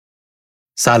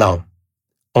سلام.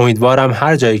 امیدوارم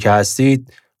هر جایی که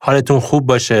هستید حالتون خوب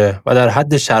باشه و در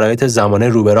حد شرایط زمانه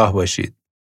رو به راه باشید.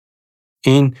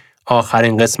 این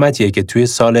آخرین قسمتیه که توی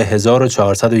سال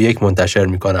 1401 منتشر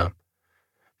میکنم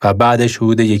و بعدش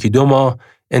حدود 1-2 ماه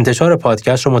انتشار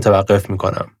پادکست رو متوقف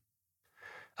میکنم.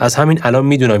 از همین الان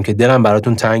میدونم که دلم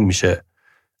براتون تنگ میشه،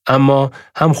 اما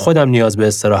هم خودم نیاز به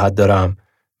استراحت دارم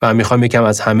و میخوام یکم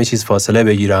از همه چیز فاصله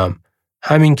بگیرم.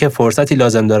 همین که فرصتی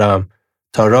لازم دارم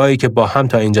تا راهی که با هم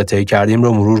تا اینجا طی کردیم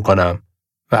رو مرور کنم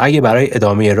و اگه برای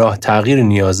ادامه راه تغییر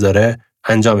نیاز داره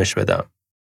انجامش بدم.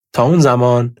 تا اون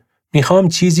زمان میخوام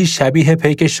چیزی شبیه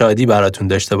پیک شادی براتون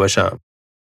داشته باشم.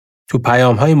 تو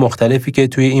پیام‌های مختلفی که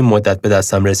توی این مدت به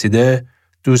دستم رسیده،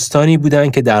 دوستانی بودن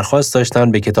که درخواست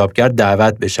داشتن به کتابگر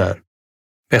دعوت بشن.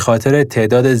 به خاطر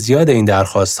تعداد زیاد این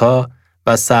درخواست‌ها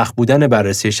و سخت بودن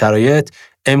بررسی شرایط،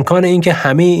 امکان اینکه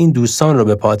همه این دوستان رو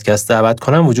به پادکست دعوت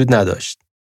کنم وجود نداشت.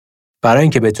 برای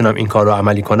اینکه بتونم این کار رو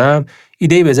عملی کنم،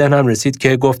 ایده‌ای به ذهنم رسید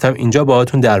که گفتم اینجا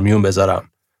باهاتون در میون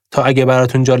بذارم تا اگه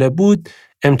براتون جالب بود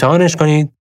امتحانش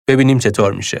کنید ببینیم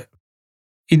چطور میشه.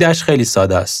 ایده‌اش خیلی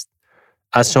ساده است.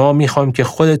 از شما میخوام که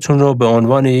خودتون رو به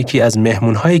عنوان یکی از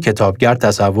مهمون‌های کتابگر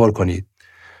تصور کنید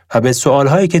و به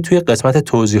سوال‌هایی که توی قسمت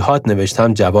توضیحات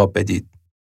نوشتم جواب بدید.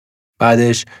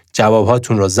 بعدش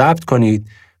جوابهاتون رو ضبط کنید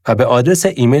و به آدرس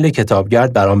ایمیل کتابگر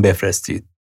برام بفرستید.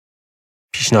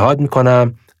 پیشنهاد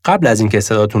میکنم قبل از اینکه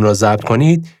صداتون رو ضبط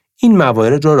کنید، این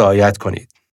موارد رو رعایت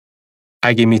کنید.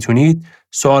 اگه میتونید،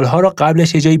 سوالها رو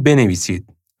قبلش یه جایی بنویسید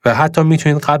و حتی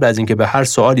میتونید قبل از اینکه به هر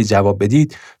سوالی جواب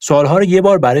بدید، سوالها رو یه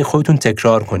بار برای خودتون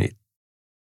تکرار کنید.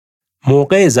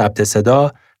 موقع ضبط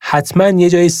صدا، حتما یه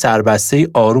جایی سربسته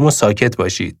آروم و ساکت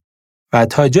باشید و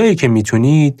تا جایی که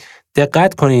میتونید،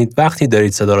 دقت کنید وقتی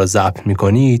دارید صدا رو ضبط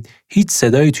میکنید، هیچ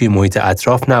صدایی توی محیط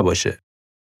اطراف نباشه.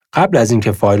 قبل از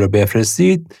اینکه فایل رو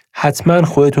بفرستید، حتما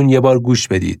خودتون یه بار گوش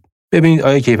بدید. ببینید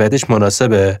آیا کیفیتش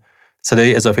مناسبه،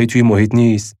 صدای اضافه‌ای توی محیط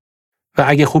نیست و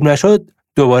اگه خوب نشد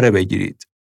دوباره بگیرید.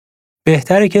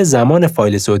 بهتره که زمان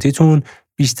فایل صوتیتون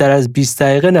بیشتر از 20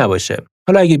 دقیقه نباشه.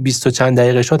 حالا اگه 20 و چند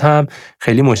دقیقه شد هم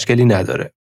خیلی مشکلی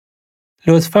نداره.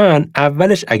 لطفاً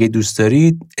اولش اگه دوست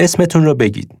دارید اسمتون رو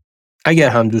بگید. اگر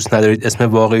هم دوست ندارید اسم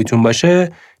واقعیتون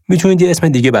باشه، میتونید یه اسم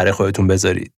دیگه برای خودتون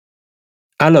بذارید.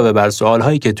 علاوه بر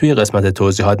سوالهایی که توی قسمت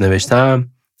توضیحات نوشتم،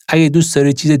 اگه دوست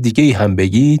دارید چیز دیگه‌ای هم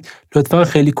بگید، لطفاً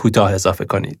خیلی کوتاه اضافه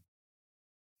کنید.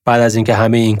 بعد از اینکه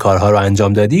همه این کارها رو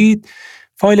انجام دادید،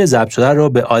 فایل ضبط شده رو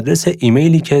به آدرس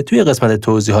ایمیلی که توی قسمت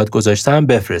توضیحات گذاشتم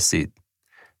بفرستید.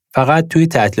 فقط توی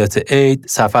تعطیلات عید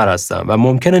سفر هستم و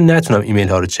ممکنه نتونم ایمیل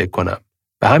ها رو چک کنم.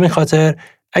 به همین خاطر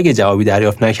اگه جوابی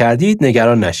دریافت نکردید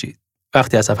نگران نشید.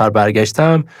 وقتی از سفر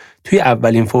برگشتم، توی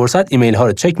اولین فرصت ایمیل ها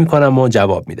رو چک میکنم و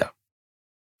جواب میدم.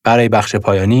 برای بخش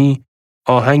پایانی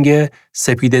آهنگ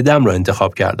سپید دم رو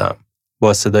انتخاب کردم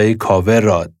با صدای کاور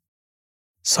راد.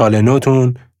 سال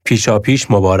نوتون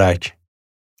پیشاپیش مبارک.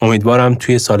 امیدوارم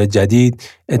توی سال جدید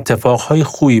اتفاقهای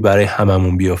خوبی برای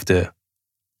هممون بیفته.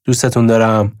 دوستتون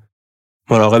دارم.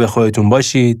 مراقب خودتون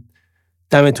باشید.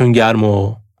 دمتون گرم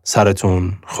و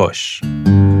سرتون خوش.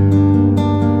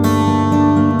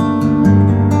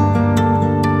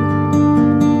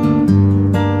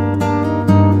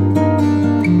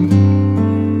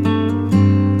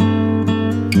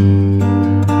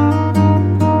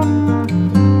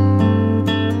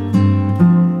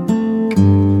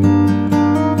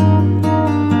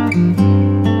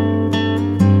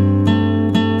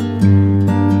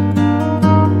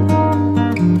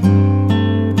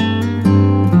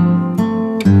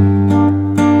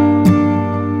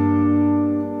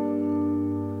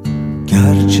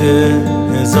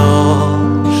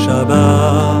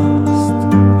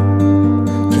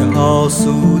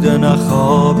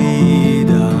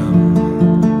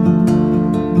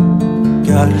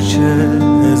 گرچه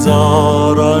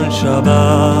هزاران شب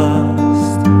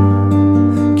است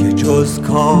که جز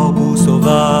کابوس و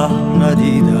وهم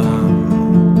ندیدم،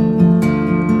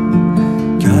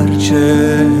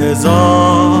 گرچه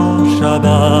هزار شب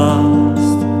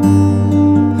است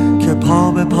که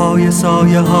پا به پای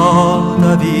سایه ها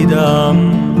دویدم،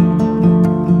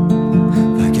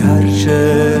 و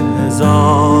گرچه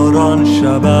هزاران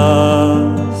شب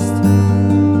است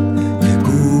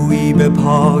که گویی به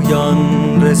پایان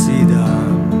رسیدم،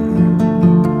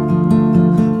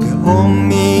 به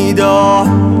امیدا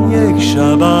یک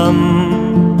شبم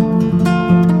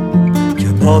که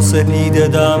با سپید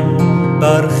دم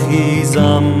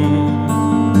برخیزم،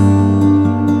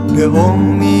 به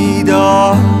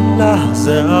امیدا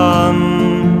لحظه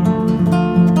ام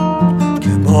که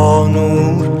با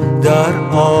نور در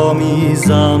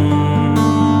آمیزم.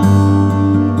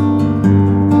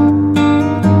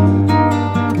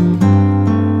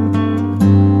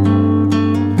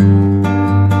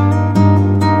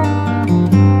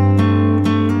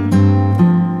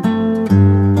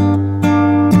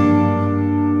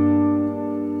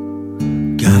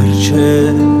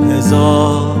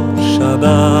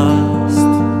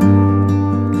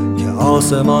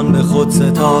 آسمان به خود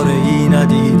ستاره ای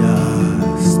ندیده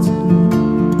است.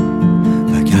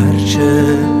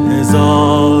 وگرچه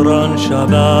هزاران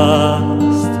شب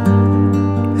است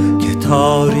که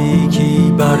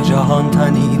تاریکی بر جهان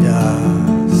تنیده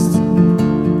است،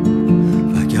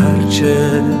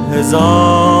 وگرچه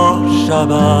هزار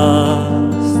شب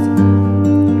است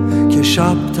که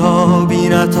شب تابی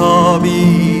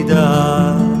نتابیده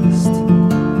است،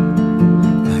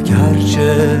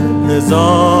 وگرچه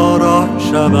هزاران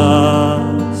شب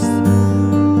است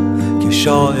که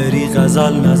شاعری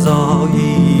غزل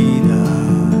نزاییده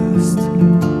است.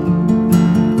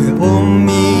 به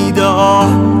امید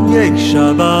آن یک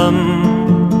شبم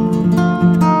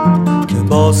که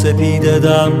با سپیده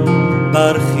دم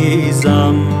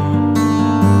برخیزم،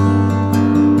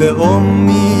 به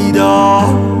امید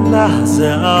آن لحظه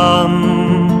ام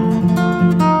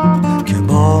که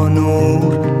با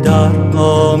نور در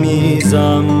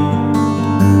آمیزم.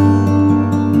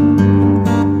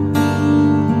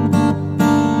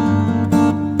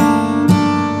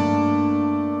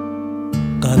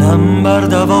 قلم بر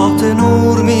دوات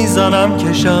نور میزنم،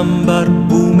 کشم بر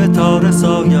بوم تار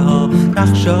سایه ها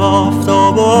نقش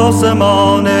آفتاب و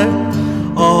آسمان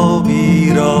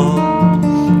آبی را.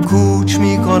 کوچ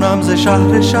میکنم ز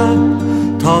شهر شب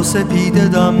تا سپیده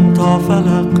دم تا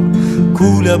فلق،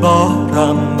 کوله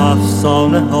بارم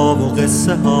افسانه ها و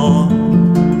قصه ها.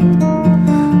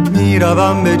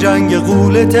 میروم به جنگ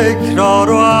غول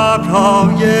تکرار و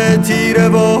ابرهای تیره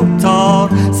و تار،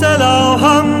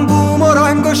 سلاحم بوم و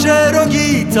رنگ و شعر و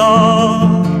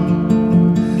گیتار.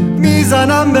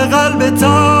 میزنم به قلب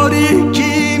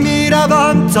تاریکی،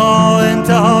 میروم تا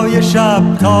انتهای شب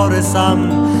تا رسم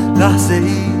لحظه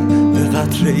ای به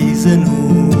قطره ای ز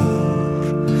نور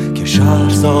که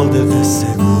شهرزاد قصه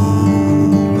گو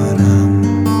منم،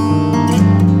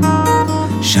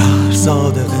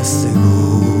 شهرزاد قصه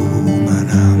گو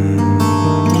منم،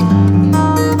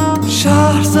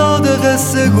 شهرزاد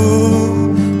قصه گو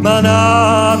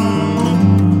منم،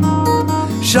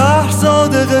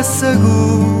 شهرزاد قصه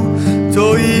گو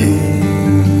تویی.